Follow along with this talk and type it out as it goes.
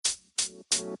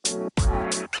Hello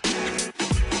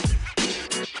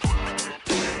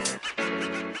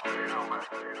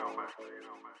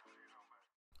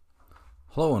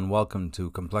and welcome to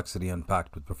Complexity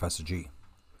Unpacked with Professor G.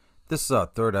 This is our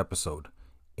third episode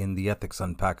in the Ethics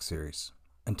Unpacked series,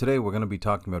 and today we're going to be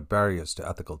talking about barriers to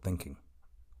ethical thinking.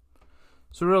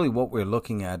 So really what we're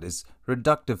looking at is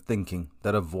reductive thinking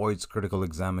that avoids critical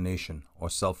examination or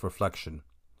self-reflection,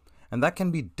 and that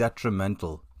can be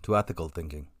detrimental to ethical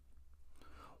thinking.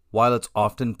 While it's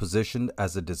often positioned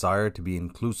as a desire to be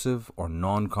inclusive or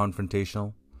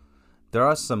non-confrontational, there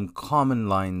are some common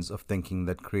lines of thinking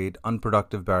that create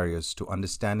unproductive barriers to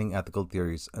understanding ethical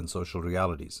theories and social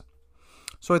realities.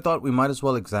 So I thought we might as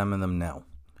well examine them now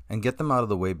and get them out of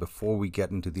the way before we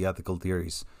get into the ethical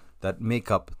theories that make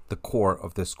up the core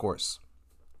of this course.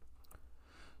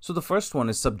 So the first one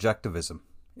is subjectivism.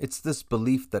 It's this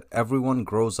belief that everyone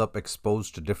grows up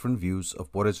exposed to different views of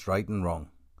what is right and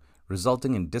wrong,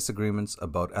 resulting in disagreements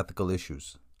about ethical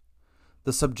issues.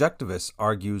 The subjectivist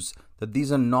argues that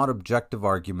these are not objective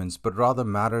arguments but rather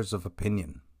matters of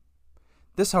opinion.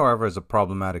 This, however, is a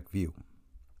problematic view.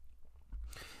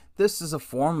 This is a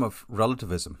form of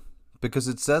relativism because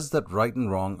it says that right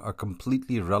and wrong are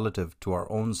completely relative to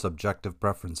our own subjective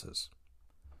preferences.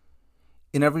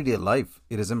 In everyday life,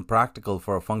 it is impractical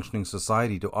for a functioning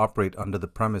society to operate under the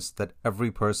premise that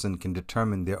every person can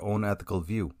determine their own ethical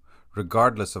view,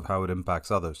 regardless of how it impacts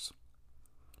others.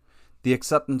 The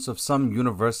acceptance of some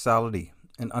universality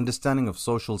and understanding of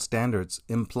social standards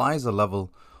implies a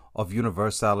level of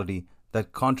universality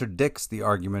that contradicts the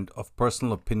argument of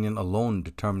personal opinion alone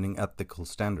determining ethical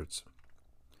standards.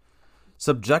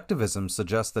 Subjectivism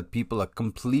suggests that people are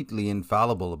completely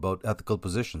infallible about ethical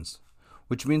positions,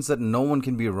 which means that no one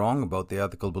can be wrong about their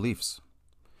ethical beliefs.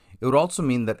 It would also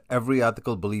mean that every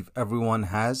ethical belief everyone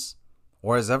has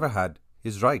or has ever had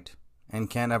is right and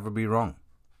can't ever be wrong.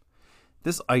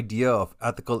 This idea of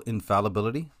ethical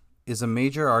infallibility is a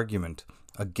major argument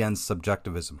against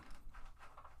subjectivism.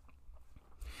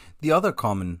 The other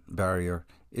common barrier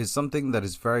is something that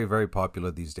is very, very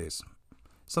popular these days,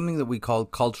 something that we call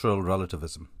cultural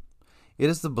relativism. It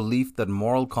is the belief that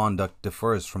moral conduct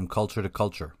differs from culture to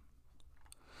culture.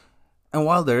 And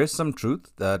while there is some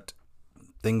truth that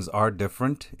things are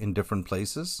different in different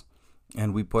places,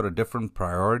 and we put a different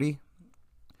priority,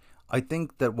 I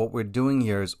think that what we're doing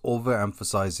here is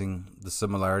overemphasizing the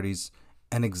similarities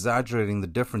and exaggerating the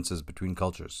differences between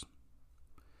cultures.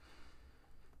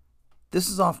 This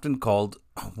is often called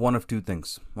one of two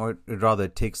things, or rather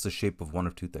it takes the shape of one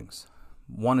of two things.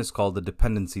 One is called the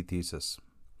dependency thesis.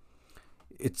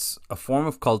 It's a form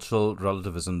of cultural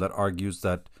relativism that argues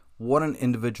that what an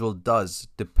individual does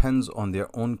depends on their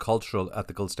own cultural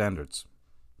ethical standards.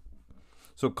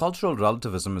 So cultural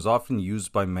relativism is often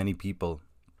used by many people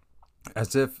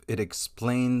as if it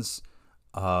explains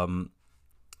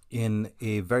in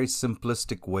a very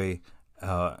simplistic way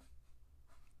a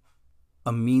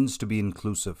means to be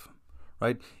inclusive,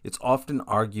 right? It's often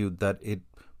argued that it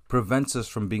prevents us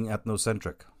from being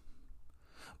ethnocentric.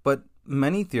 But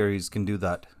many theories can do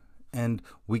that, and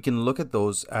we can look at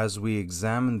those as we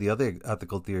examine the other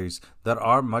ethical theories that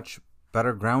are much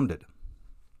better grounded.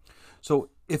 So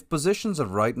if positions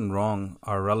of right and wrong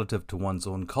are relative to one's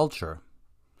own culture,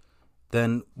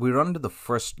 then we run into the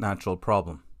first natural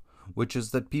problem, which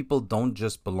is that people don't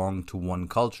just belong to one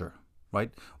culture,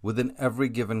 right? Within every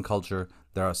given culture,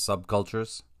 there are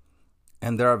subcultures,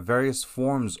 and there are various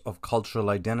forms of cultural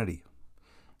identity.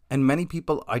 And many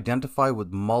people identify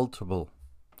with multiple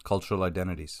cultural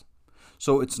identities.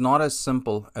 So it's not as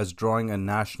simple as drawing a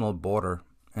national border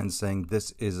and saying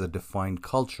this is a defined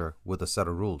culture with a set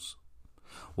of rules.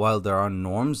 While there are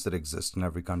norms that exist in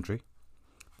every country,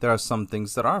 there are some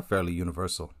things that are fairly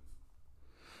universal.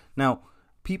 Now,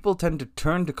 people tend to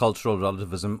turn to cultural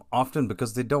relativism often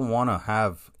because they don't want to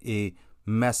have a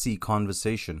messy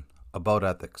conversation about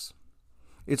ethics.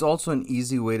 It's also an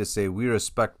easy way to say we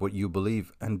respect what you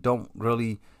believe and don't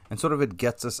really, and sort of it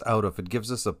gets us out of, it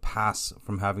gives us a pass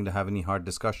from having to have any hard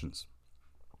discussions.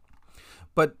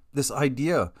 But this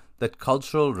idea that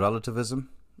cultural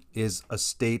relativism is a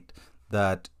state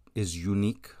that is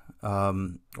unique,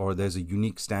 or there's a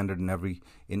unique standard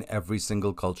in every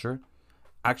single culture,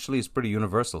 actually is pretty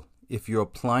universal. If you're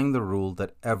applying the rule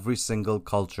that every single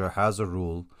culture has a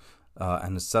rule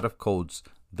and a set of codes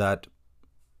that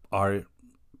are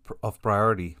of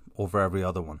priority over every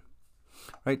other one,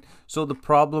 right? So the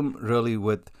problem really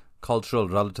with cultural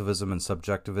relativism and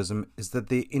subjectivism is that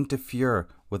they interfere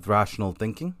with rational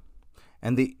thinking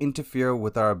and they interfere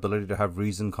with our ability to have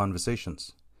reasoned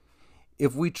conversations.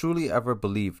 If we truly ever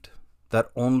believed that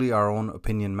only our own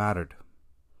opinion mattered,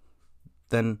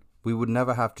 then we would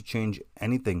never have to change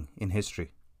anything in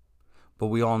history. But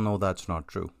we all know that's not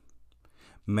true.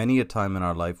 Many a time in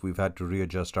our life we've had to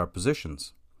readjust our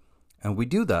positions. And we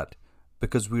do that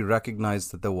because we recognize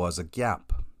that there was a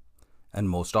gap. And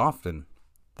most often,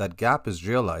 that gap is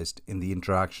realized in the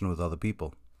interaction with other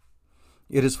people.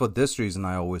 It is for this reason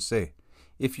I always say,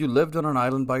 if you lived on an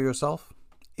island by yourself,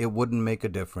 it wouldn't make a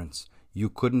difference. You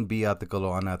couldn't be ethical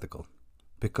or unethical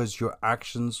because your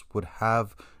actions would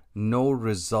have no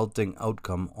resulting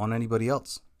outcome on anybody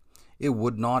else. It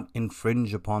would not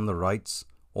infringe upon the rights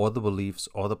or the beliefs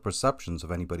or the perceptions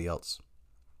of anybody else.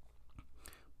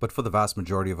 But for the vast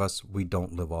majority of us, we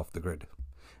don't live off the grid.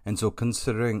 And so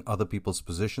considering other people's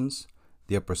positions,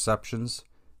 their perceptions,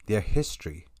 their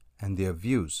history, and their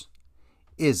views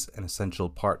is an essential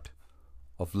part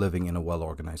of living in a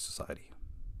well-organized society.